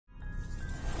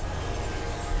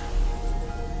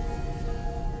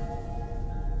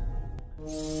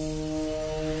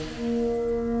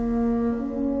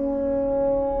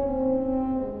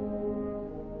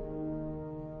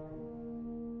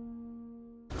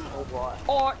Alright.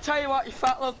 Oh, tell you what, you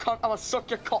fat little cunt, I'll suck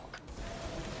your cock.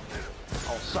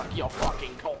 I'll suck your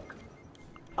fucking cock.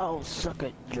 I'll suck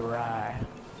it dry.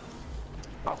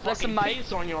 I'll Listen, fucking mate.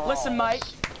 piss on your Listen, arse.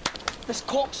 mate. This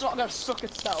cock's not gonna suck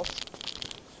itself.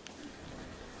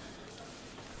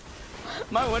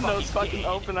 My window's fucking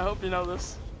open, I hope you know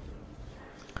this.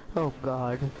 Oh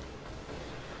god.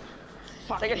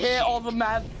 I can hear all the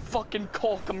mad fucking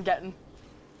cock I'm getting.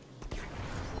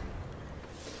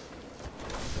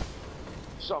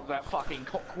 Shove that fucking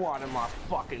cock right in my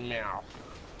fucking mouth.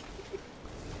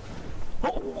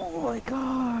 Oh my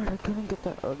god, I couldn't get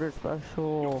that other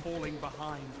special. You're falling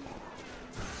behind.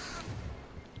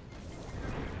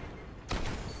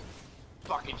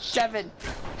 Fucking shit. Devin,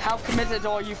 how committed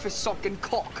are you for sucking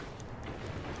cock?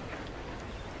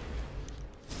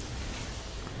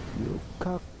 You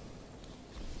cock.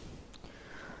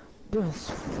 This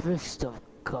fist of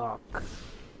cock.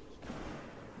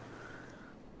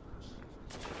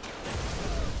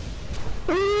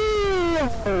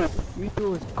 You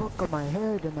threw his cock on my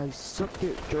head and I sucked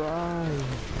it dry.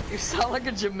 You sound like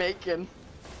a Jamaican.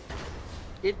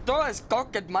 He threw his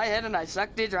cock at my head and I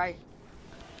sucked it dry.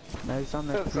 Now he's on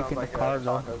the That sounds freaking like car a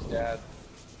though. Taco's dad.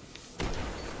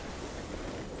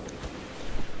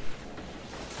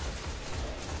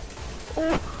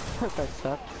 Oh, that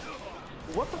sucked.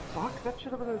 What the fuck? That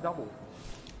should have been a double.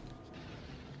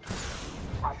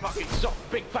 I fucking suck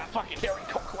big fat fucking hairy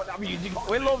cock whenever you do.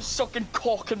 We love sucking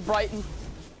cock in Brighton.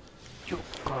 You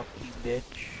cocky bitch.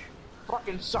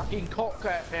 Fucking sucking cock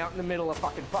out in the middle of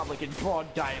fucking public in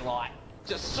broad daylight.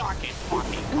 Just sucking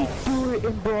fucking We cock. do it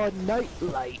in broad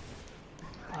nightlight.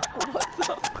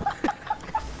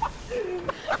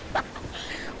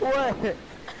 What?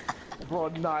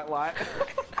 Broad nightlight.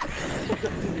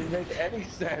 Doesn't even make any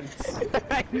sense.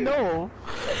 I know.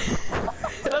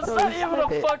 That's not even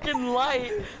a fucking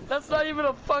light. That's not even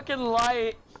a fucking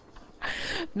light.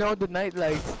 No, the night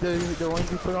lights, the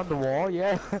ones you put on the wall,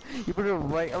 yeah. You put it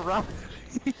right around.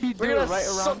 You do We're it gonna right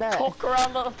suck around that. cock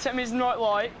around little Timmy's night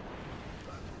light.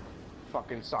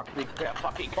 Fucking suck big fat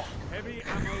fucking cock. Heavy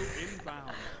ammo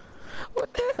inbound.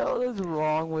 What the hell is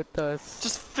wrong with us?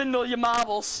 Just findle your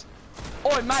marbles.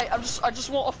 Oi, mate, I just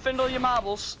want to findle your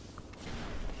marbles.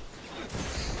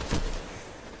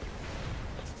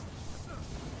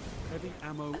 Heavy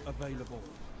ammo available.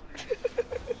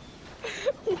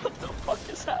 What the fuck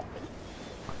is happening?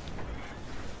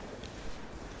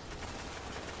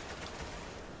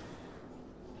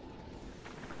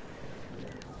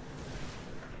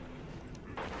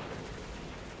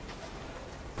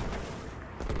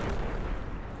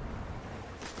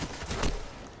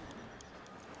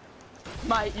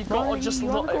 Mate, you've got to Marley, just you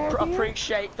wanna go up here?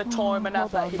 appreciate the time and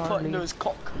hold effort on, he put Marley. into his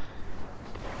cock.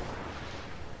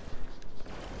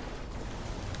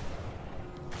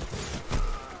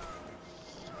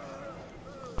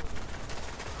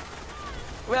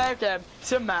 Welcome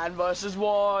to Man vs.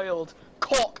 Wild,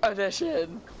 Cock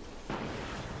Edition.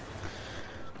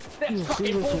 That's You see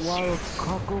fucking this bullshit. wild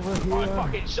cock over here? I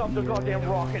fucking shoved the goddamn Yeah.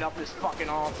 rocket up his fucking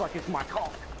arse like it's my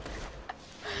cock.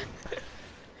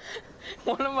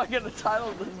 What am I gonna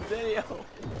title this video?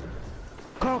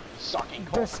 Cock. Sucking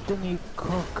cock. Destiny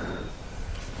cock.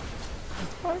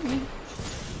 Marley.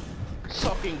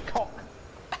 Sucking cock.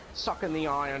 Sucking the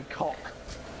iron cock.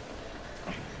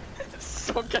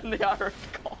 Sucking the iron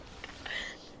cock.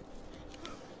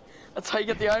 That's how you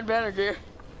get the iron banner gear.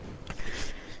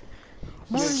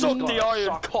 Marley. Suck the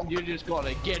iron cock. You just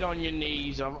gotta get on your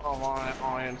knees of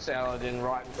iron Saladin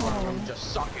right in front of him.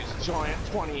 Just suck his giant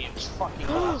 20-inch fucking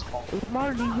ass cock.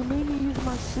 Marley, you made me use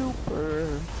my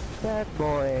super. Bad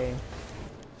boy.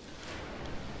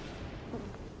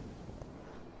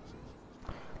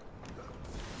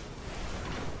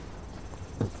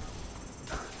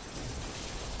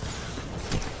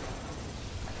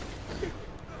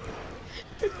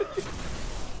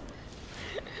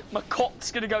 My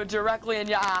cock's gonna go directly in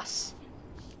your ass.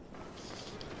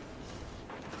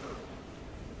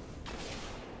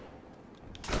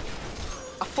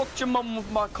 I fucked your mum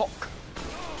with my cock.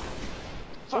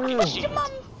 Fucking Fucked shit. your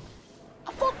mum.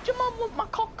 I fucked your mum with my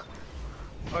cock.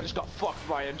 I just got fucked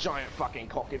by a giant fucking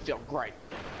cock. It felt great.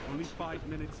 Only 5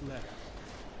 minutes left.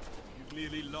 You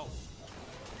clearly lost.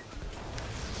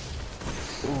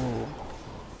 Ooh.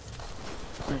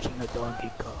 Punching a donkey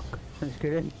cock. Just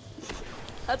kidding.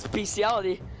 That's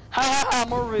bestiality. Ha ha ha,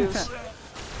 more reviews.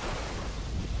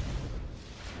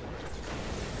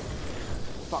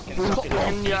 Fucking Cock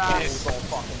sucking in your ass. all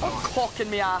fucking A night. cock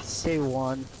in my ass. They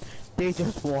won. They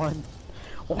just won.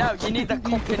 No, you need the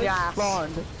cock in your ass.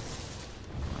 Spawned.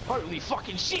 Holy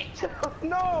fucking shit!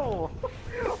 No!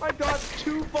 I got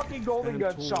 2 fucking golden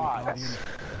gun Stand tall, shots. Guardian.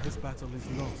 This battle is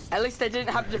lost. At least they didn't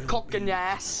have your cock in your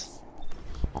ass.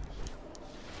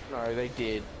 No, they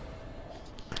did.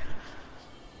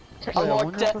 Wait, I I like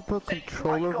wonder that. if I put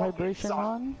controller vibration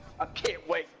on. I can't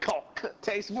wait, cock.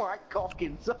 Taste my cock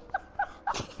inside.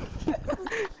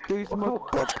 There's my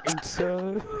cock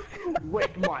inside.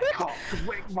 Wake my cock.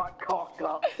 Wake my cock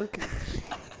up.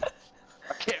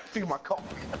 I can't feel my cock.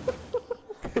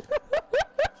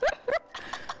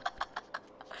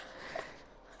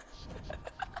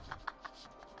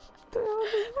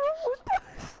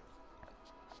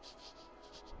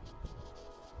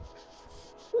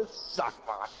 Suck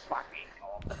my fucking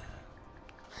cock.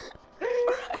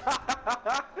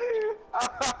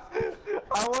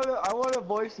 I want a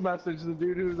voice message the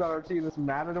dude who's on our team, this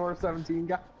Matador 17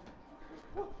 guy.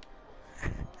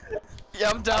 Yeah,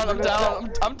 I'm down,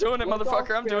 I'm doing it,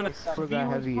 motherfucker, I'm doing it. For View that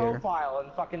his heavier. profile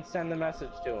and fucking send the message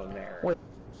to him there. Wait.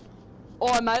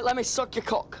 Alright, mate, let me suck your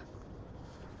cock.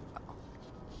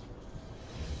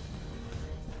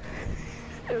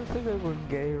 I don't think everyone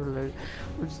gay or like,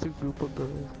 we're just a group of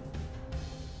girls.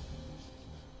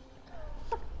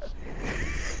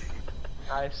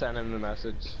 I sent him the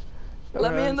message.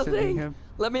 Let me in the sending thing. him.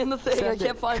 Let me in the thing, I Send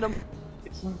can't it. find him.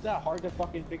 It's not that hard to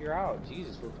fucking figure out.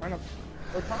 Jesus, we're trying to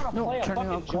No, play a turning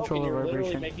fucking off joke and controller you're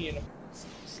literally vibration. making it.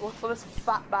 Just look for this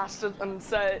fat bastard and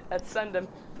say and send him.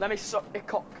 Let me suck your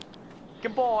cock.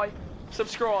 Goodbye.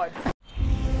 Subscribe.